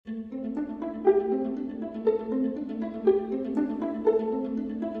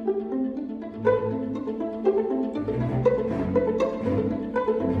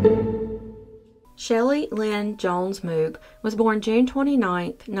Lynn Jones Mook was born June 29,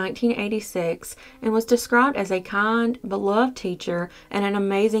 1986, and was described as a kind, beloved teacher and an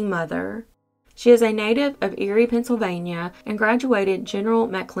amazing mother. She is a native of Erie, Pennsylvania, and graduated General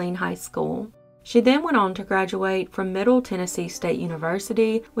McLean High School. She then went on to graduate from Middle Tennessee State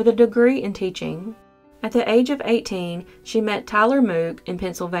University with a degree in teaching. At the age of 18, she met Tyler Mook in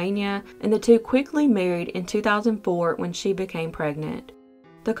Pennsylvania, and the two quickly married in 2004 when she became pregnant.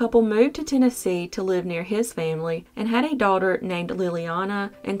 The couple moved to Tennessee to live near his family and had a daughter named Liliana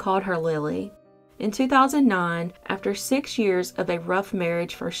and called her Lily. In 2009, after 6 years of a rough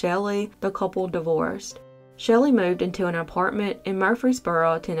marriage for Shelley, the couple divorced. Shelley moved into an apartment in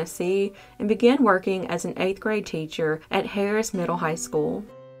Murfreesboro, Tennessee, and began working as an 8th grade teacher at Harris Middle High School.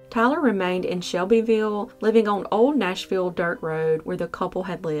 Tyler remained in Shelbyville, living on Old Nashville Dirt Road where the couple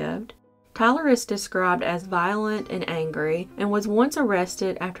had lived. Tyler is described as violent and angry and was once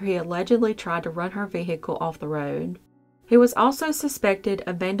arrested after he allegedly tried to run her vehicle off the road. He was also suspected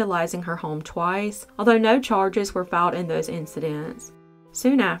of vandalizing her home twice, although no charges were filed in those incidents.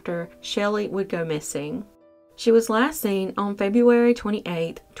 Soon after, Shelley would go missing. She was last seen on February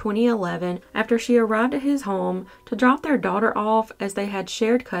 28, 2011, after she arrived at his home to drop their daughter off as they had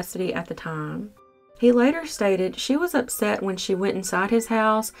shared custody at the time. He later stated she was upset when she went inside his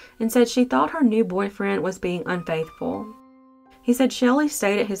house and said she thought her new boyfriend was being unfaithful. He said Shelley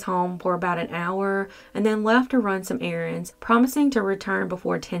stayed at his home for about an hour and then left to run some errands, promising to return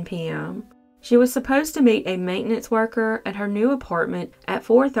before 10 p.m. She was supposed to meet a maintenance worker at her new apartment at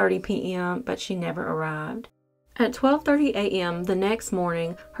 4:30 p.m., but she never arrived. At 12:30 a.m. the next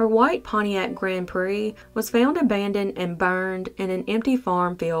morning, her white Pontiac Grand Prix was found abandoned and burned in an empty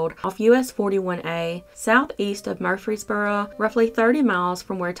farm field off US 41A, southeast of Murfreesboro, roughly 30 miles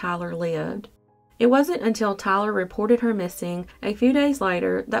from where Tyler lived. It wasn't until Tyler reported her missing a few days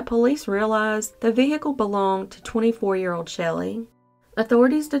later that police realized the vehicle belonged to 24-year-old Shelley.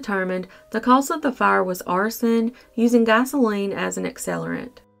 Authorities determined the cause of the fire was arson, using gasoline as an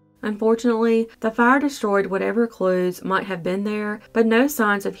accelerant. Unfortunately, the fire destroyed whatever clues might have been there, but no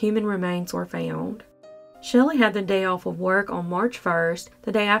signs of human remains were found. Shelley had the day off of work on March 1st,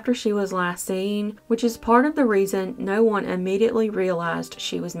 the day after she was last seen, which is part of the reason no one immediately realized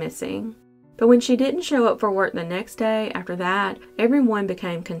she was missing. But when she didn't show up for work the next day after that, everyone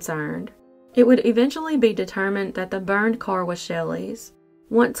became concerned. It would eventually be determined that the burned car was Shelley's.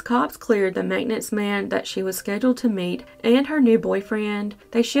 Once cops cleared the maintenance man that she was scheduled to meet and her new boyfriend,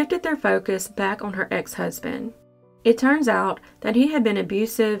 they shifted their focus back on her ex-husband. It turns out that he had been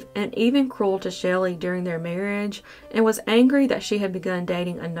abusive and even cruel to Shelley during their marriage and was angry that she had begun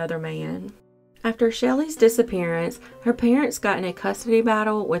dating another man. After Shelley's disappearance, her parents got in a custody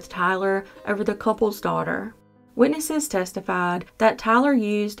battle with Tyler over the couple's daughter. Witnesses testified that Tyler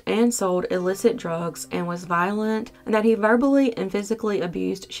used and sold illicit drugs and was violent, and that he verbally and physically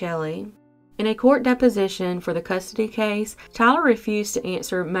abused Shelley. In a court deposition for the custody case, Tyler refused to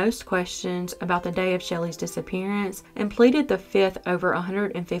answer most questions about the day of Shelley's disappearance and pleaded the fifth over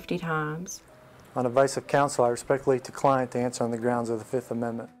 150 times. On advice of counsel, I respectfully decline to answer on the grounds of the Fifth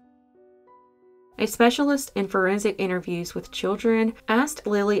Amendment. A specialist in forensic interviews with children asked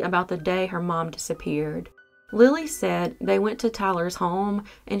Lily about the day her mom disappeared. Lily said they went to Tyler's home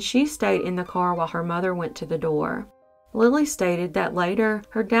and she stayed in the car while her mother went to the door. Lily stated that later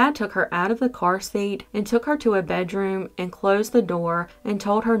her dad took her out of the car seat and took her to a bedroom and closed the door and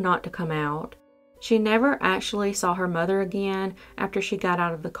told her not to come out. She never actually saw her mother again after she got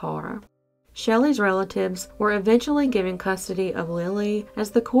out of the car. Shelley's relatives were eventually given custody of Lily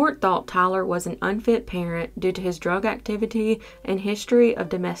as the court thought Tyler was an unfit parent due to his drug activity and history of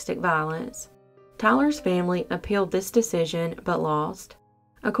domestic violence. Tyler's family appealed this decision but lost.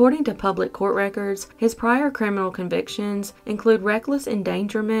 According to public court records, his prior criminal convictions include reckless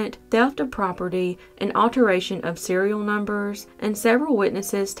endangerment, theft of property, and alteration of serial numbers, and several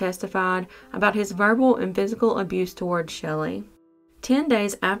witnesses testified about his verbal and physical abuse towards Shelley. 10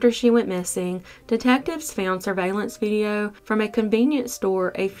 days after she went missing, detectives found surveillance video from a convenience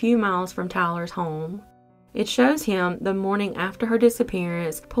store a few miles from Tyler's home. It shows him the morning after her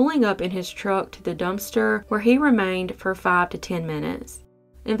disappearance pulling up in his truck to the dumpster where he remained for 5 to 10 minutes.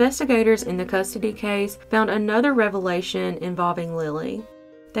 Investigators in the custody case found another revelation involving Lily.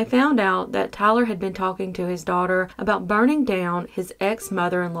 They found out that Tyler had been talking to his daughter about burning down his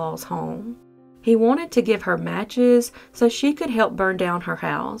ex-mother-in-law's home. He wanted to give her matches so she could help burn down her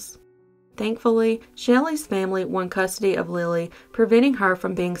house. Thankfully, Shelley's family won custody of Lily, preventing her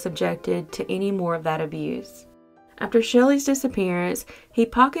from being subjected to any more of that abuse. After Shelley's disappearance, he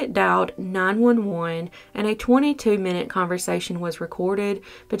pocket-dialed 911 and a 22-minute conversation was recorded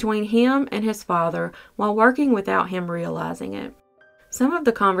between him and his father while working without him realizing it. Some of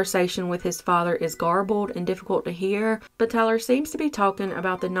the conversation with his father is garbled and difficult to hear, but Tyler seems to be talking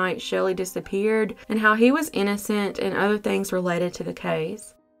about the night Shelley disappeared and how he was innocent and other things related to the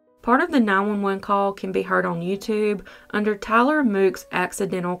case. Part of the 911 call can be heard on YouTube under Tyler Mook's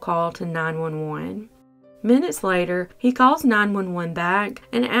accidental call to 911. Minutes later, he calls 911 back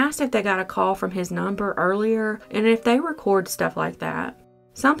and asks if they got a call from his number earlier and if they record stuff like that.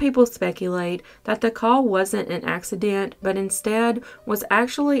 Some people speculate that the call wasn't an accident, but instead was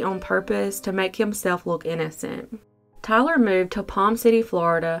actually on purpose to make himself look innocent. Tyler moved to Palm City,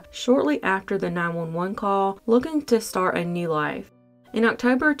 Florida shortly after the 911 call, looking to start a new life. In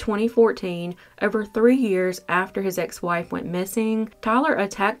October 2014, over 3 years after his ex-wife went missing, Tyler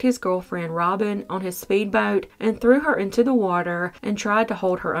attacked his girlfriend Robin on his speedboat and threw her into the water and tried to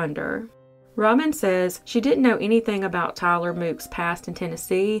hold her under. Robin says she didn't know anything about Tyler Mook's past in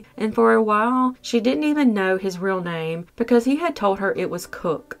Tennessee, and for a while, she didn't even know his real name because he had told her it was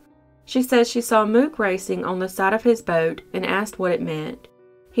Cook. She says she saw Mook racing on the side of his boat and asked what it meant.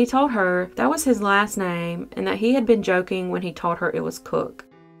 He told her that was his last name and that he had been joking when he told her it was Cook.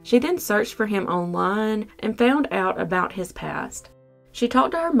 She then searched for him online and found out about his past. She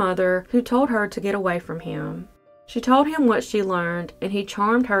talked to her mother, who told her to get away from him. She told him what she learned, and he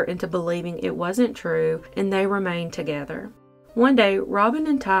charmed her into believing it wasn't true, and they remained together. One day, Robin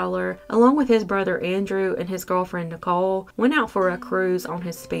and Tyler, along with his brother Andrew and his girlfriend Nicole, went out for a cruise on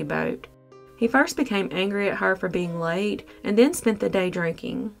his speedboat. He first became angry at her for being late, and then spent the day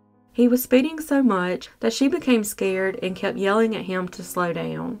drinking. He was speeding so much that she became scared and kept yelling at him to slow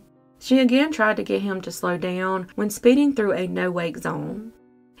down. She again tried to get him to slow down when speeding through a no-wake zone.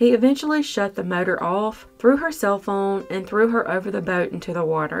 He eventually shut the motor off, threw her cell phone, and threw her over the boat into the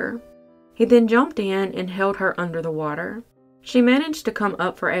water. He then jumped in and held her under the water. She managed to come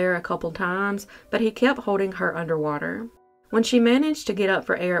up for air a couple times, but he kept holding her underwater. When she managed to get up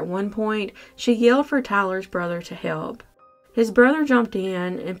for air at one point, she yelled for Tyler's brother to help. His brother jumped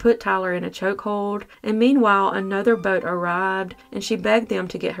in and put Tyler in a chokehold, and meanwhile another boat arrived and she begged them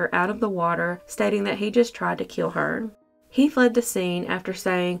to get her out of the water, stating that he just tried to kill her. He fled the scene after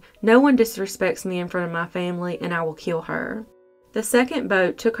saying, "No one disrespects me in front of my family and I will kill her." The second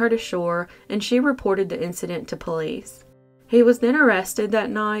boat took her to shore and she reported the incident to police. He was then arrested that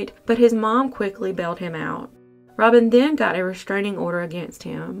night, but his mom quickly bailed him out. Robin then got a restraining order against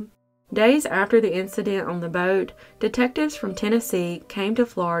him. Days after the incident on the boat, detectives from Tennessee came to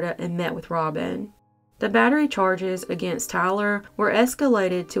Florida and met with Robin. The battery charges against Tyler were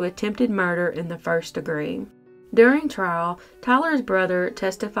escalated to attempted murder in the first degree. During trial, Tyler's brother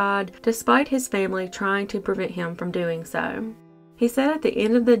testified despite his family trying to prevent him from doing so. He said at the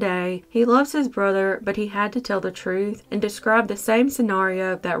end of the day, he loves his brother, but he had to tell the truth and describe the same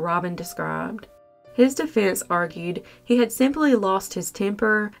scenario that Robin described. His defense argued he had simply lost his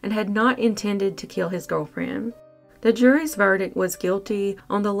temper and had not intended to kill his girlfriend. The jury's verdict was guilty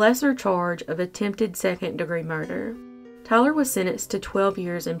on the lesser charge of attempted second-degree murder. Tyler was sentenced to 12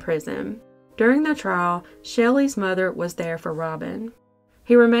 years in prison. During the trial, Shelley's mother was there for Robin.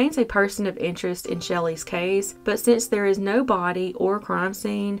 He remains a person of interest in Shelley's case, but since there is no body or crime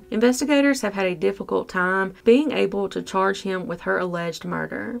scene, investigators have had a difficult time being able to charge him with her alleged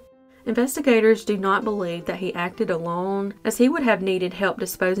murder. Investigators do not believe that he acted alone, as he would have needed help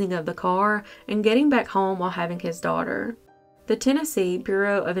disposing of the car and getting back home while having his daughter. The Tennessee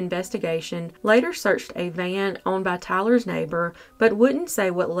Bureau of Investigation later searched a van owned by Tyler's neighbor, but wouldn't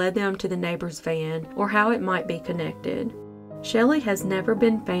say what led them to the neighbor's van or how it might be connected. Shelley has never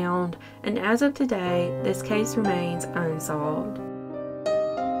been found, and as of today, this case remains unsolved.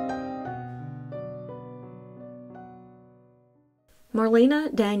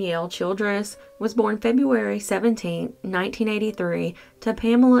 Marlena Danyele Childress was born February 17, 1983, to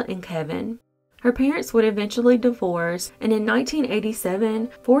Pamela and Kevin. Her parents would eventually divorce, and in 1987,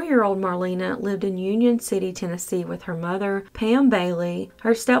 4-year-old Marlena lived in Union City, Tennessee with her mother, Pam Bailey,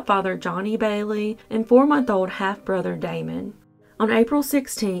 her stepfather, Johnny Bailey, and 4-month-old half-brother, Damon. On April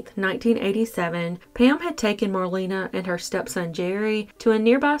 16, 1987, Pam had taken Marlena and her stepson, Jerry, to a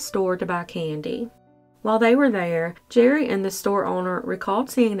nearby store to buy candy. While they were there, Jerry and the store owner recalled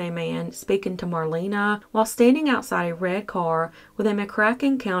seeing a man speaking to Marlena while standing outside a red car with a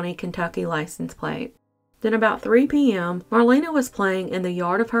McPherson County, Kentucky license plate. Then about 3 p.m., Marlena was playing in the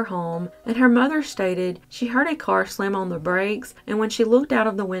yard of her home, and her mother stated she heard a car slam on the brakes, and when she looked out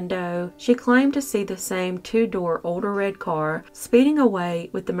of the window, she claimed to see the same 2-door older red car speeding away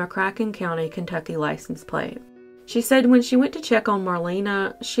with the McPherson County, Kentucky license plate. She said when she went to check on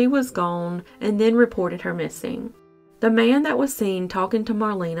Marlena, she was gone and then reported her missing. The man that was seen talking to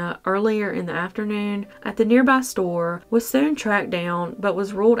Marlena earlier in the afternoon at the nearby store was soon tracked down but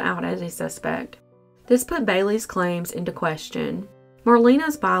was ruled out as a suspect. This put Bailey's claims into question.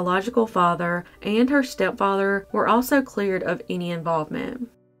 Marlena's biological father and her stepfather were also cleared of any involvement.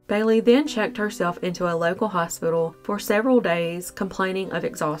 Bailey then checked herself into a local hospital for several days, complaining of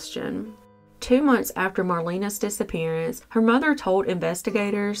exhaustion. 2 months after Marlena's disappearance, her mother told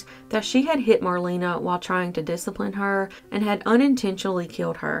investigators that she had hit Marlena while trying to discipline her and had unintentionally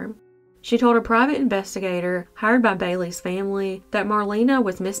killed her. She told a private investigator hired by Bailey's family that Marlena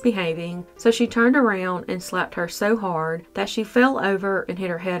was misbehaving, so she turned around and slapped her so hard that she fell over and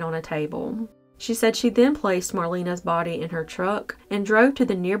hit her head on a table. She said she then placed Marlena's body in her truck and drove to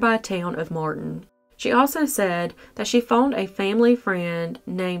the nearby town of Martin. She also said that she phoned a family friend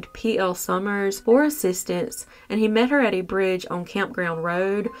named P.L. Summers for assistance, and he met her at a bridge on Campground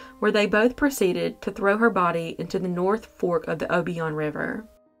Road, where they both proceeded to throw her body into the North Fork of the Obion River.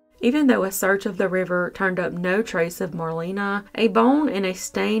 Even though a search of the river turned up no trace of Marlena, a bone and a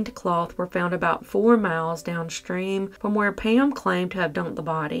stained cloth were found about 4 miles downstream from where Pam claimed to have dumped the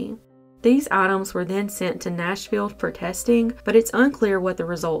body. These items were then sent to Nashville for testing, but it's unclear what the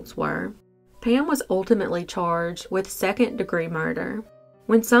results were. Pam was ultimately charged with second-degree murder.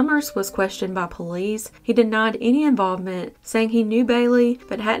 When Summers was questioned by police, he denied any involvement, saying he knew Bailey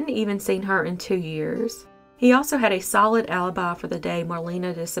but hadn't even seen her in 2 years. He also had a solid alibi for the day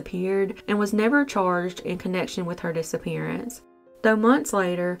Marlena disappeared and was never charged in connection with her disappearance. Though months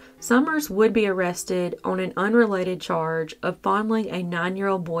later, Summers would be arrested on an unrelated charge of fondling a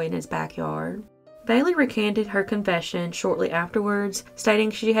 9-year-old boy in his backyard. Bailey recanted her confession shortly afterwards, stating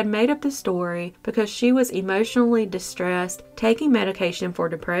she had made up the story because she was emotionally distressed, taking medication for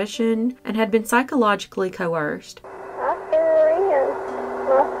depression, and had been psychologically coerced. I threw her in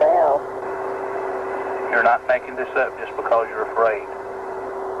myself. You're not making this up just because you're afraid.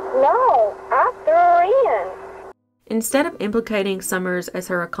 No, I threw her in. Instead of implicating Summers as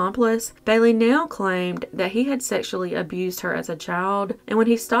her accomplice, Bailey now claimed that he had sexually abused her as a child, and when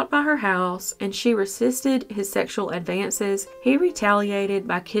he stopped by her house and she resisted his sexual advances, he retaliated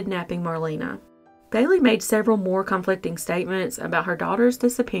by kidnapping Marlena. Bailey made several more conflicting statements about her daughter's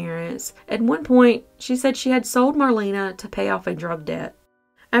disappearance. At one point, she said she had sold Marlena to pay off a drug debt.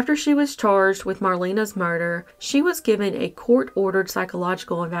 After she was charged with Marlena's murder, she was given a court-ordered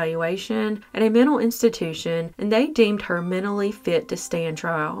psychological evaluation at a mental institution, and they deemed her mentally fit to stand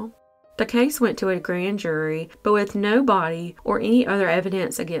trial. The case went to a grand jury, but with no body or any other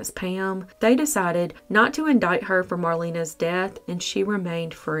evidence against Pam, they decided not to indict her for Marlena's death, and she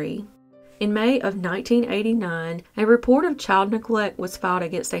remained free. In May of 1989, a report of child neglect was filed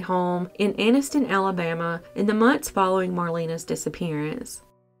against a home in Anniston, Alabama, in the months following Marlena's disappearance.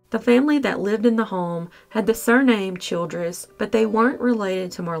 The family that lived in the home had the surname Childress, but they weren't related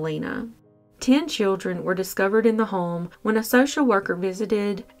to Marlena. 10 children were discovered in the home when a social worker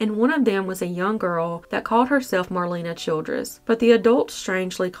visited, and one of them was a young girl that called herself Marlena Childress, but the adults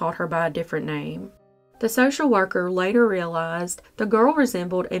strangely called her by a different name. The social worker later realized the girl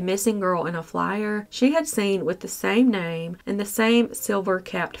resembled a missing girl in a flyer she had seen with the same name and the same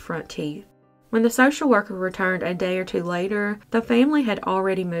silver-capped front teeth. When the social worker returned a day or two later, the family had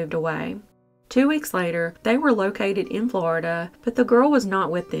already moved away. 2 weeks later, they were located in Florida, but the girl was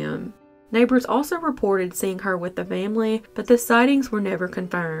not with them. Neighbors also reported seeing her with the family, but the sightings were never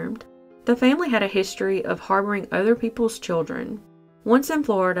confirmed. The family had a history of harboring other people's children. Once in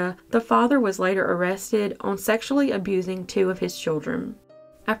Florida, the father was later arrested on sexually abusing 2 of his children.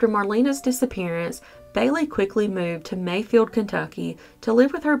 After Marlena's disappearance, Bailey quickly moved to Mayfield, Kentucky to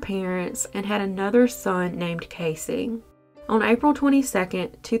live with her parents and had another son named Casey. On April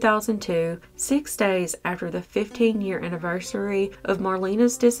 22, 2002, 6 days after the 15-year anniversary of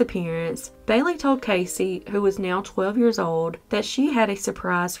Marlena's disappearance, Bailey told Casey, who was now 12 years old, that she had a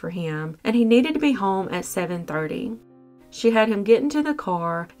surprise for him and he needed to be home at 7:30. She had him get into the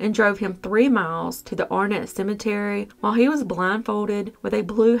car and drove him 3 miles to the Arnett Cemetery while he was blindfolded with a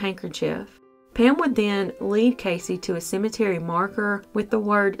blue handkerchief. Pam would then lead Casey to a cemetery marker with the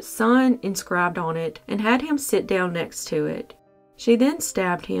word son inscribed on it and had him sit down next to it. She then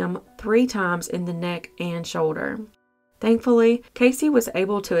stabbed him 3 times in the neck and shoulder. Thankfully, Casey was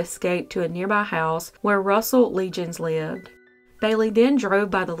able to escape to a nearby house where Russell Legions lived. Bailey then drove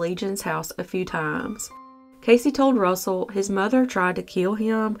by the Legions' house a few times. Casey told Russell his mother tried to kill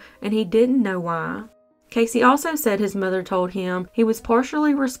him and he didn't know why. Casey also said his mother told him he was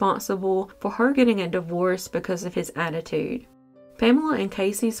partially responsible for her getting a divorce because of his attitude. Pamela and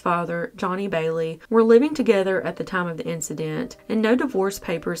Casey's father, Johnny Bailey, were living together at the time of the incident, and no divorce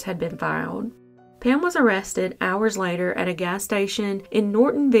papers had been filed. Pam was arrested hours later at a gas station in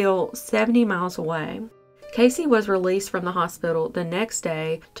Nortonville, 70 miles away. Casey was released from the hospital the next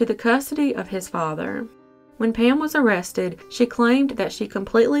day to the custody of his father. When Pam was arrested, she claimed that she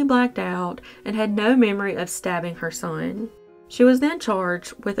completely blacked out and had no memory of stabbing her son. She was then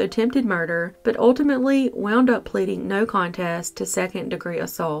charged with attempted murder, but ultimately wound up pleading no contest to second-degree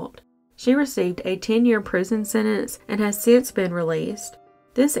assault. She received a 10-year prison sentence and has since been released.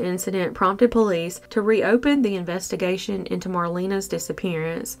 This incident prompted police to reopen the investigation into Marlena's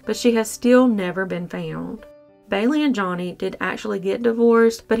disappearance, but she has still never been found. Bailey and Johnny did actually get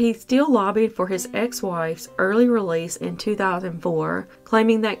divorced, but he still lobbied for his ex-wife's early release in 2004,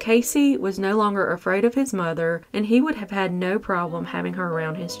 claiming that Casey was no longer afraid of his mother and he would have had no problem having her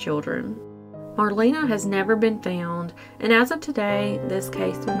around his children. Marlena has never been found, and as of today, this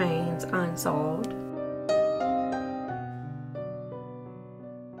case remains unsolved.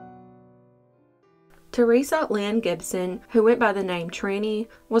 Theresa Lynn Gibson, who went by the name Trini,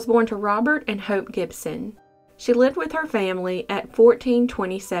 was born to Robert and Hope Gibson. She lived with her family at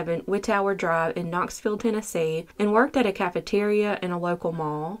 1427 Wittauer Drive in Knoxville, Tennessee, and worked at a cafeteria in a local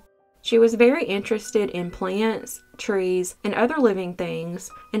mall. She was very interested in plants, trees, and other living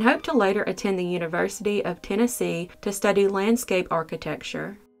things, and hoped to later attend the University of Tennessee to study landscape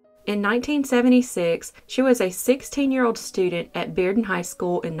architecture. In 1976, she was a 16-year-old student at Bearden High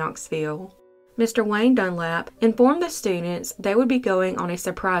School in Knoxville. Mr. Wayne Dunlap informed the students they would be going on a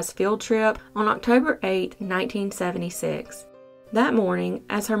surprise field trip on October 8, 1976. That morning,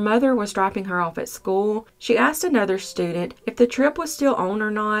 as her mother was dropping her off at school, she asked another student if the trip was still on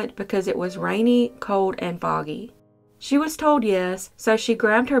or not because it was rainy, cold, and foggy. She was told yes, so she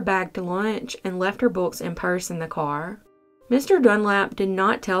grabbed her bag to lunch and left her books and purse in the car. Mr. Dunlap did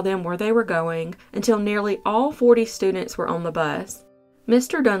not tell them where they were going until nearly all 40 students were on the bus.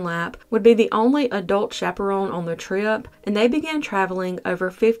 Mr. Dunlap would be the only adult chaperone on the trip, and they began traveling over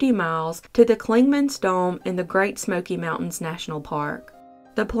 50 miles to the Clingman's Dome in the Great Smoky Mountains National Park.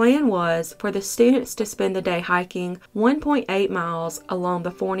 The plan was for the students to spend the day hiking 1.8 miles along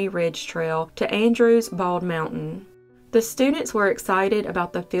the Forney Ridge Trail to Andrews Bald Mountain. The students were excited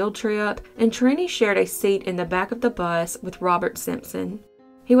about the field trip, and Trini shared a seat in the back of the bus with Robert Simpson.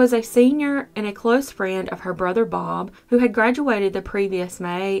 He was a senior and a close friend of her brother Bob, who had graduated the previous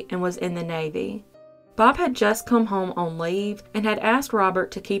May and was in the Navy. Bob had just come home on leave and had asked Robert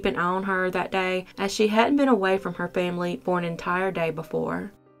to keep an eye on her that day as she hadn't been away from her family for an entire day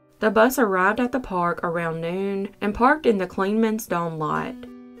before. The bus arrived at the park around noon and parked in the Clingman's Dome lot.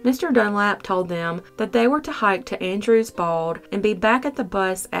 Mr. Dunlap told them that they were to hike to Andrews Bald and be back at the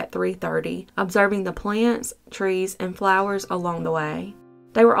bus at 3:30, observing the plants, trees, and flowers along the way.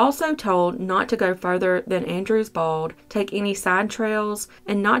 They were also told not to go further than Andrews Bald, take any side trails,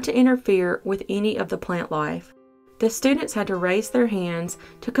 and not to interfere with any of the plant life. The students had to raise their hands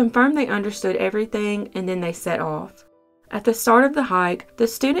to confirm they understood everything, and then they set off. At the start of the hike, the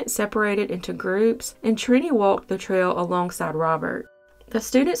students separated into groups, and Trini walked the trail alongside Robert. The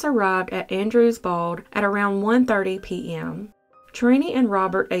students arrived at Andrews Bald at around 1:30 p.m. Trini and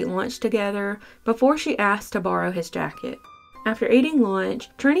Robert ate lunch together before she asked to borrow his jacket. After eating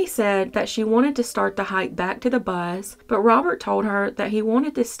lunch, Trini said that she wanted to start the hike back to the bus, but Robert told her that he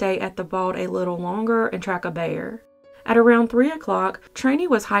wanted to stay at the Bald a little longer and track a bear. At around 3 o'clock, Trini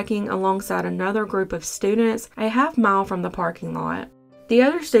was hiking alongside another group of students a half-mile from the parking lot. The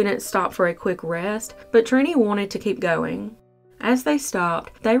other students stopped for a quick rest, but Trini wanted to keep going. As they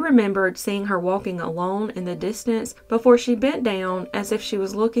stopped, they remembered seeing her walking alone in the distance before she bent down as if she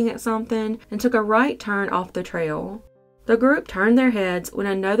was looking at something and took a right turn off the trail. The group turned their heads when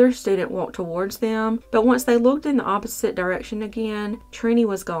another student walked towards them, but once they looked in the opposite direction again, Trini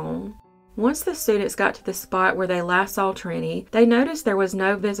was gone. Once the students got to the spot where they last saw Trini, they noticed there was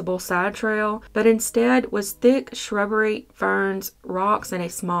no visible side trail, but instead was thick shrubbery, ferns, rocks, and a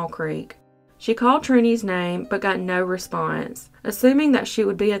small creek. She called Trini's name, but got no response. Assuming that she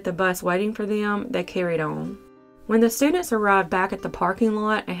would be at the bus waiting for them, they carried on. When the students arrived back at the parking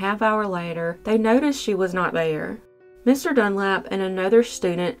lot a half hour later, they noticed she was not there. Mr. Dunlap and another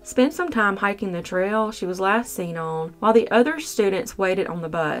student spent some time hiking the trail she was last seen on, while the other students waited on the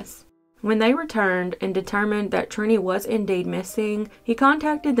bus. When they returned and determined that Trini was indeed missing, he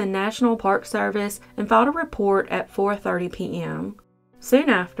contacted the National Park Service and filed a report at 4:30 p.m. Soon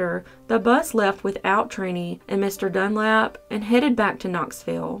after, the bus left without Trini and Mr. Dunlap and headed back to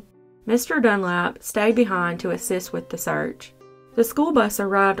Knoxville. Mr. Dunlap stayed behind to assist with the search. The school bus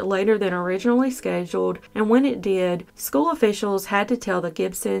arrived later than originally scheduled, and when it did, school officials had to tell the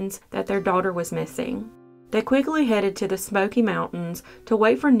Gibsons that their daughter was missing. They quickly headed to the Smoky Mountains to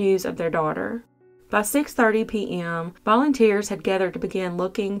wait for news of their daughter. By 6:30 p.m., volunteers had gathered to begin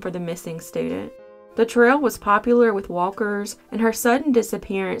looking for the missing student. The trail was popular with walkers, and her sudden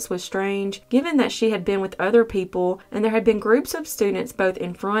disappearance was strange given that she had been with other people and there had been groups of students both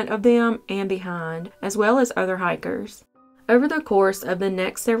in front of them and behind, as well as other hikers. Over the course of the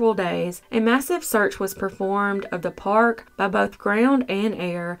next several days, a massive search was performed of the park by both ground and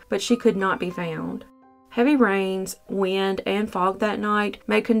air, but she could not be found. Heavy rains, wind, and fog that night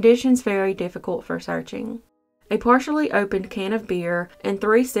made conditions very difficult for searching. A partially opened can of beer and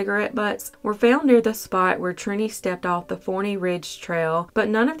 3 cigarette butts were found near the spot where Trini stepped off the Forney Ridge Trail, but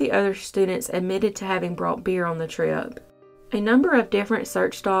none of the other students admitted to having brought beer on the trip. A number of different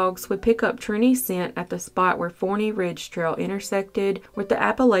search dogs would pick up Trini's scent at the spot where Forney Ridge Trail intersected with the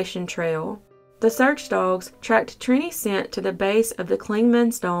Appalachian Trail. The search dogs tracked Trini's scent to the base of the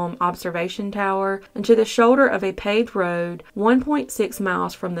Clingman's Dome observation tower and to the shoulder of a paved road 1.6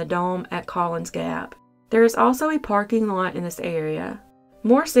 miles from the dome at Collins Gap. There is also a parking lot in this area.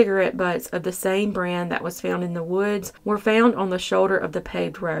 More cigarette butts of the same brand that was found in the woods were found on the shoulder of the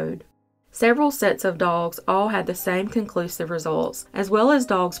paved road. Several sets of dogs all had the same conclusive results, as well as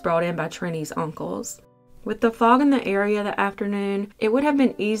dogs brought in by Trini's uncles. With the fog in the area that afternoon, it would have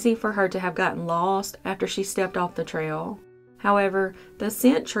been easy for her to have gotten lost after she stepped off the trail. However, the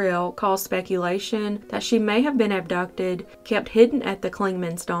scent trail caused speculation that she may have been abducted, kept hidden at the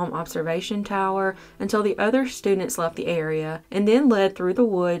Clingman's Dome observation tower until the other students left the area, and then led through the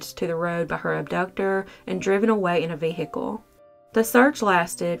woods to the road by her abductor and driven away in a vehicle. The search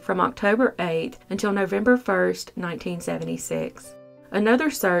lasted from October 8th until November 1st, 1976.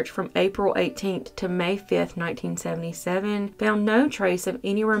 Another search from April 18th to May 5th, 1977 found no trace of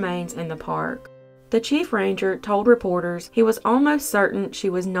any remains in the park. The chief ranger told reporters he was almost certain she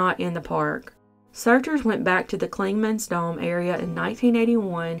was not in the park. Searchers went back to the Clingman's Dome area in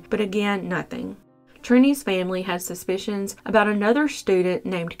 1981, but again, nothing. Trini's family had suspicions about another student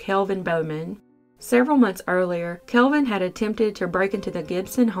named Kelvin Bowman. Several months earlier, Kelvin had attempted to break into the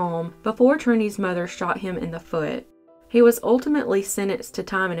Gibson home before Trini's mother shot him in the foot. He was ultimately sentenced to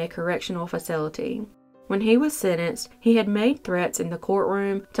time in a correctional facility. When he was sentenced, he had made threats in the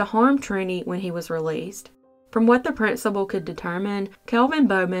courtroom to harm Trini when he was released. From what the principal could determine, Kelvin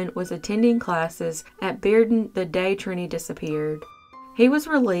Bowman was attending classes at Bearden the day Trini disappeared. He was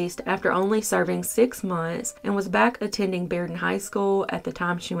released after only serving 6 months and was back attending Bearden High School at the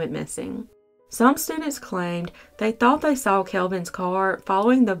time she went missing. Some students claimed they thought they saw Kelvin's car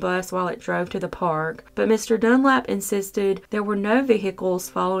following the bus while it drove to the park, but Mr. Dunlap insisted there were no vehicles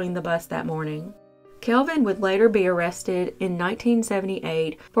following the bus that morning. Kelvin would later be arrested in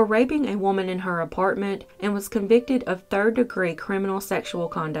 1978 for raping a woman in her apartment and was convicted of third-degree criminal sexual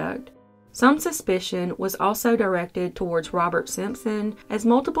conduct. Some suspicion was also directed towards Robert Simpson, as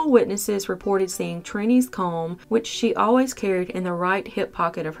multiple witnesses reported seeing Trini's comb, which she always carried in the right hip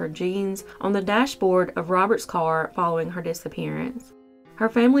pocket of her jeans, on the dashboard of Robert's car following her disappearance. Her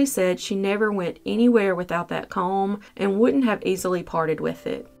family said she never went anywhere without that comb and wouldn't have easily parted with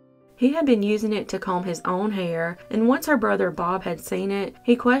it. He had been using it to comb his own hair, and once her brother Bob had seen it,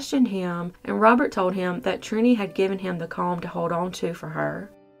 he questioned him, and Robert told him that Trini had given him the comb to hold on to for her.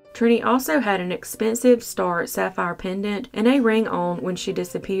 Trini also had an expensive star sapphire pendant and a ring on when she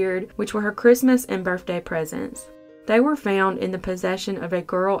disappeared, which were her Christmas and birthday presents. They were found in the possession of a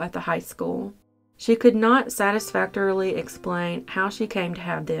girl at the high school. She could not satisfactorily explain how she came to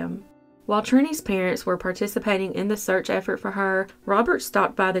have them. While Trini's parents were participating in the search effort for her, Robert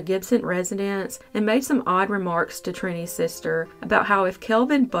stopped by the Gibson residence and made some odd remarks to Trini's sister about how if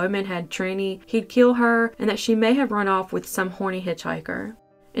Kelvin Bowman had Trini, he'd kill her and that she may have run off with some horny hitchhiker.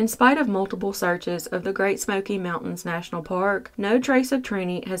 In spite of multiple searches of the Great Smoky Mountains National Park, no trace of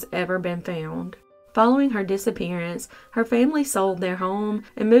Trini has ever been found. Following her disappearance, her family sold their home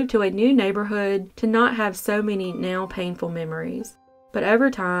and moved to a new neighborhood to not have so many now painful memories. But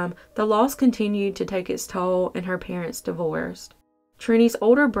over time, the loss continued to take its toll and her parents divorced. Trini's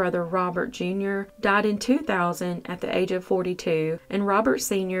older brother, Robert Jr., died in 2000 at the age of 42, and Robert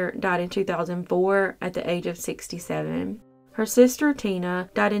Sr. died in 2004 at the age of 67. Her sister, Tina,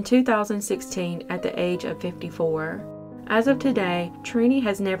 died in 2016 at the age of 54. As of today, Trini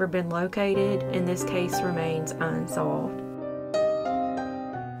has never been located, and this case remains unsolved.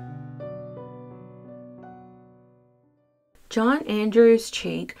 John Andrews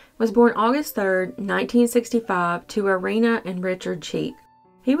Cheek was born August 3, 1965, to Irena and Richard Cheek.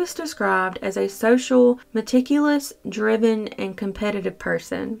 He was described as a social, meticulous, driven, and competitive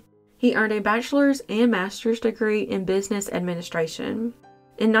person. He earned a bachelor's and master's degree in business administration.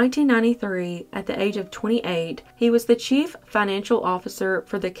 In 1993, at the age of 28, he was the chief financial officer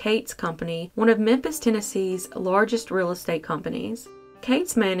for the Cates Company, one of Memphis, Tennessee's largest real estate companies.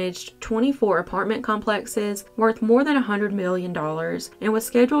 Cates managed 24 apartment complexes worth more than $100 million and was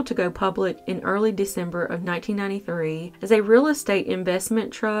scheduled to go public in early December of 1993 as a real estate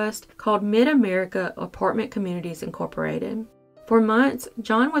investment trust called Mid-America Apartment Communities Incorporated. For months,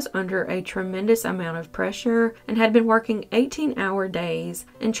 John was under a tremendous amount of pressure and had been working 18-hour days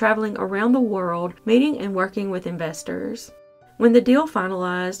and traveling around the world meeting and working with investors. When the deal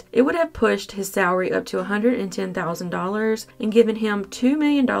finalized, it would have pushed his salary up to $110,000 and given him $2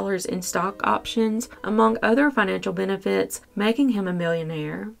 million in stock options, among other financial benefits, making him a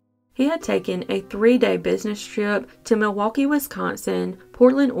millionaire. He had taken a 3-day business trip to Milwaukee, Wisconsin,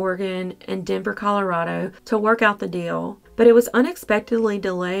 Portland, Oregon, and Denver, Colorado to work out the deal, but it was unexpectedly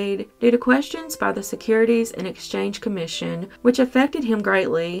delayed due to questions by the Securities and Exchange Commission, which affected him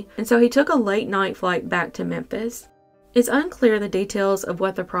greatly, and so he took a late-night flight back to Memphis. It's unclear the details of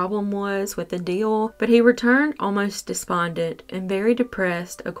what the problem was with the deal, but he returned almost despondent and very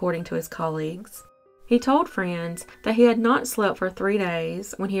depressed, according to his colleagues. He told friends that he had not slept for 3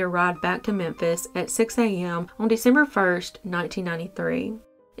 days when he arrived back to Memphis at 6 a.m. on December 1st, 1993.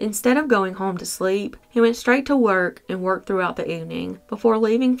 Instead of going home to sleep, he went straight to work and worked throughout the evening before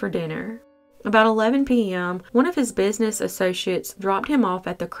leaving for dinner. About 11 p.m., one of his business associates dropped him off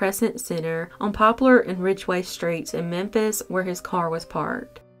at the Crescent Center on Poplar and Ridgeway Streets in Memphis, where his car was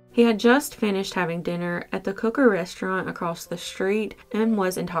parked. He had just finished having dinner at the Cooker restaurant across the street and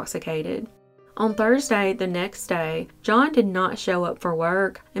was intoxicated. On Thursday, the next day, John did not show up for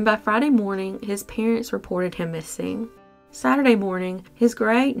work, and by Friday morning, his parents reported him missing. Saturday morning, his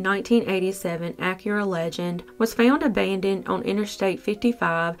gray 1987 Acura Legend was found abandoned on Interstate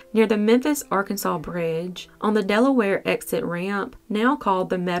 55 near the Memphis, Arkansas Bridge on the Delaware exit ramp, now called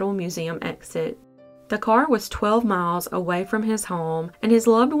the Metal Museum exit. The car was 12 miles away from his home, and his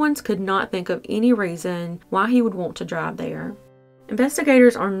loved ones could not think of any reason why he would want to drive there.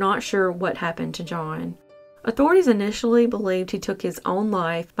 Investigators are not sure what happened to John. Authorities initially believed he took his own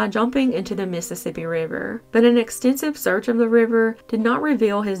life by jumping into the Mississippi River, but an extensive search of the river did not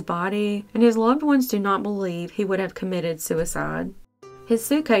reveal his body, and his loved ones do not believe he would have committed suicide. His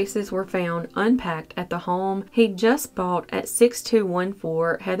suitcases were found unpacked at the home he'd just bought at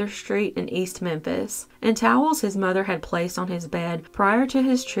 6214 Heather Street in East Memphis, and towels his mother had placed on his bed prior to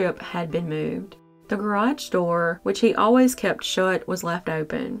his trip had been moved. The garage door, which he always kept shut, was left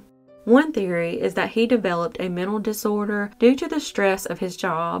open. One theory is that he developed a mental disorder due to the stress of his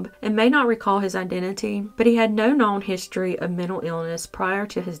job and may not recall his identity, but he had no known history of mental illness prior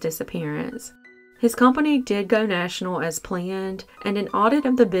to his disappearance. His company did go national as planned, and an audit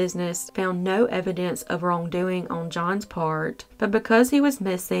of the business found no evidence of wrongdoing on John's part, but because he was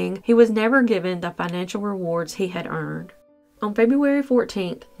missing, he was never given the financial rewards he had earned. On February 14,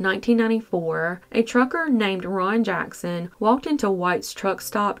 1994, a trucker named Ron Jackson walked into White's truck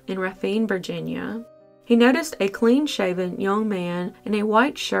stop in Raphine, Virginia. He noticed a clean-shaven young man in a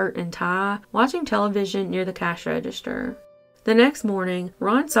white shirt and tie watching television near the cash register. The next morning,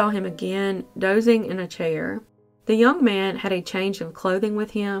 Ron saw him again, dozing in a chair. The young man had a change of clothing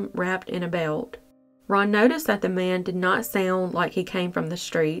with him, wrapped in a belt. Ron noticed that the man did not sound like he came from the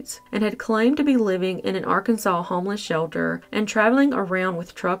streets and had claimed to be living in an Arkansas homeless shelter and traveling around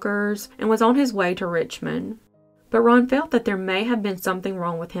with truckers and was on his way to Richmond. But Ron felt that there may have been something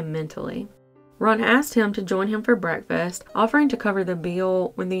wrong with him mentally. Ron asked him to join him for breakfast, offering to cover the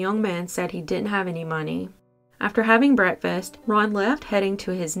bill when the young man said he didn't have any money. After having breakfast, Ron left, heading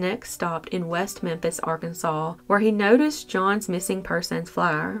to his next stop in West Memphis, Arkansas, where he noticed John's missing persons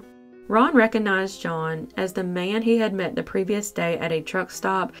flyer. Ron recognized John as the man he had met the previous day at a truck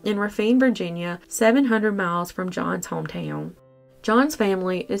stop in Raphine, Virginia, 700 miles from John's hometown. John's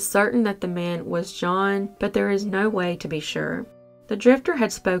family is certain that the man was John, but there is no way to be sure. The drifter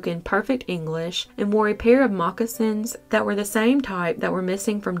had spoken perfect English and wore a pair of moccasins that were the same type that were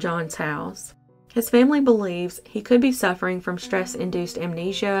missing from John's house. His family believes he could be suffering from stress-induced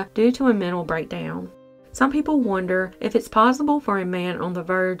amnesia due to a mental breakdown. Some people wonder if it's possible for a man on the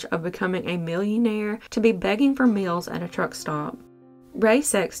verge of becoming a millionaire to be begging for meals at a truck stop. Ray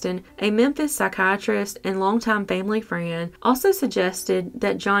Sexton, a Memphis psychiatrist and longtime family friend, also suggested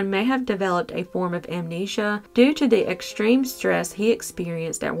that John may have developed a form of amnesia due to the extreme stress he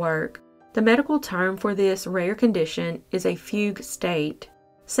experienced at work. The medical term for this rare condition is a fugue state.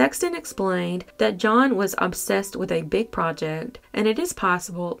 Sexton explained that John was obsessed with a big project, and it is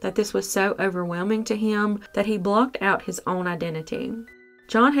possible that this was so overwhelming to him that he blocked out his own identity.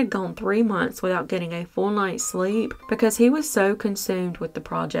 John had gone 3 months without getting a full night's sleep because he was so consumed with the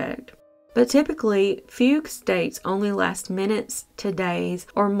project. But typically, fugue states only last minutes to days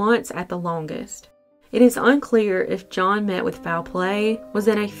or months at the longest. It is unclear if John met with foul play, was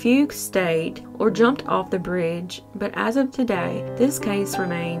in a fugue state, or jumped off the bridge, but as of today, this case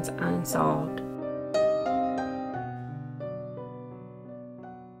remains unsolved.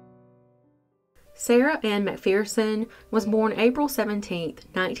 Sara Ann McPherson was born April 17,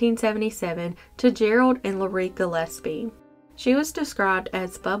 1977, to Gerald and Loree Gillespie. She was described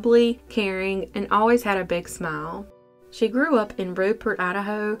as bubbly, caring, and always had a big smile. She grew up in Rupert,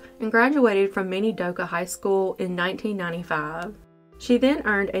 Idaho, and graduated from Minidoka High School in 1995. She then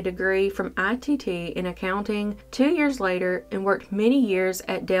earned a degree from ITT in accounting 2 years later and worked many years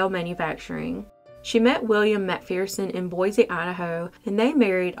at Dell Manufacturing. She met William McPherson in Boise, Idaho, and they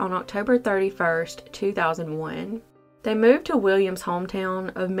married on October 31, 2001. They moved to William's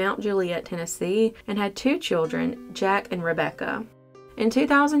hometown of Mount Juliet, Tennessee, and had 2 children, Jack and Rebecca. In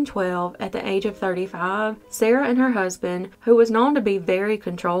 2012, at the age of 35, Sara and her husband, who was known to be very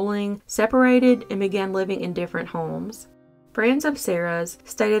controlling, separated and began living in different homes. Friends of Sara's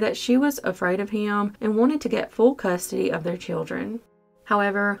stated that she was afraid of him and wanted to get full custody of their children.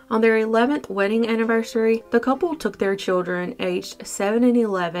 However, on their 11th wedding anniversary, the couple took their children aged 7 and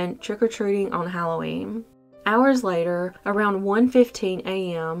 11 trick-or-treating on Halloween. Hours later, around 1:15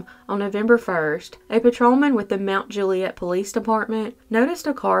 a.m. on November 1st, a patrolman with the Mount Juliet Police Department noticed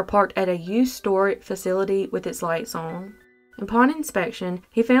a car parked at a used storage facility with its lights on. Upon inspection,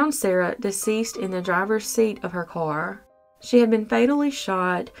 he found Sara deceased in the driver's seat of her car. She had been fatally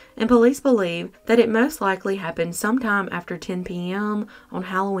shot, and police believe that it most likely happened sometime after 10 p.m. on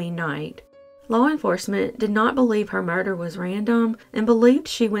Halloween night. Law enforcement did not believe her murder was random and believed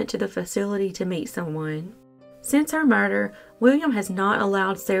she went to the facility to meet someone. Since her murder, William has not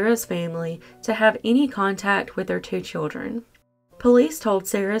allowed Sara's family to have any contact with their 2 children. Police told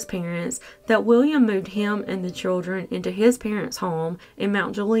Sara's parents that William moved him and the children into his parents' home in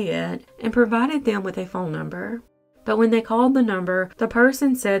Mount Juliet and provided them with a phone number. But when they called the number, the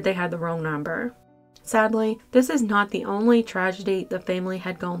person said they had the wrong number. Sadly, this is not the only tragedy the family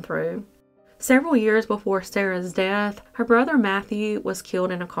had gone through. Several years before Sara's death, her brother Matthew was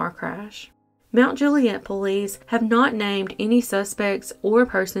killed in a car crash. Mount Juliet police have not named any suspects or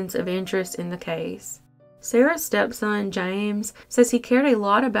persons of interest in the case. Sara's stepson, James, says he cared a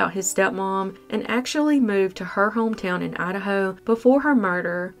lot about his stepmom and actually moved to her hometown in Idaho before her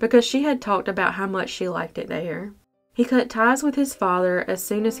murder because she had talked about how much she liked it there. He cut ties with his father as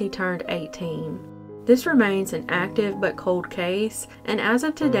soon as he turned 18. This remains an active but cold case, and as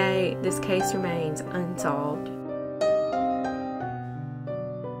of today, this case remains unsolved.